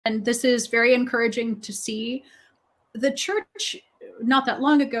And this is very encouraging to see. The church, not that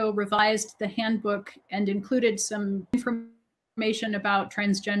long ago, revised the handbook and included some information about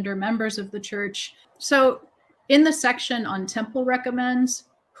transgender members of the church. So in the section on temple recommends,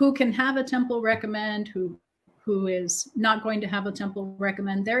 who can have a temple recommend, who is not going to have a temple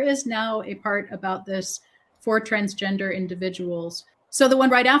recommend, there is now a part about this for transgender individuals. So the one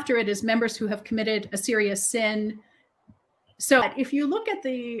right after it is members who have committed a serious sin. So if you look at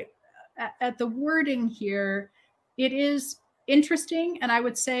the wording here, it is interesting, and I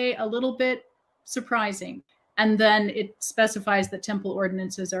would say a little bit surprising. And then it specifies that temple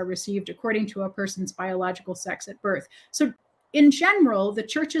ordinances are received according to a person's biological sex at birth. So in general, the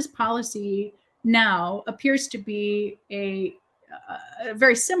church's policy now appears to be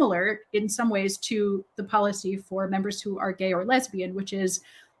very similar in some ways to the policy for members who are gay or lesbian, which is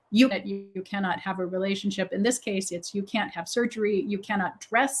you cannot have a relationship. In this case, it's you can't have surgery, you cannot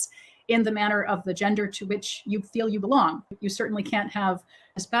dress in the manner of the gender to which you feel you belong. You certainly can't have,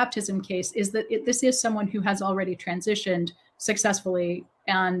 this baptism case, is that this is someone who has already transitioned successfully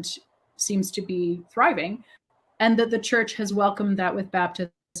and seems to be thriving, and that the church has welcomed that with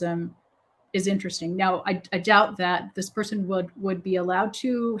baptism is interesting. Now, I doubt that this person would be allowed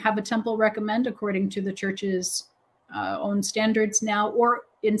to have a temple recommend according to the church's own standards now, or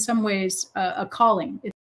in some ways a calling.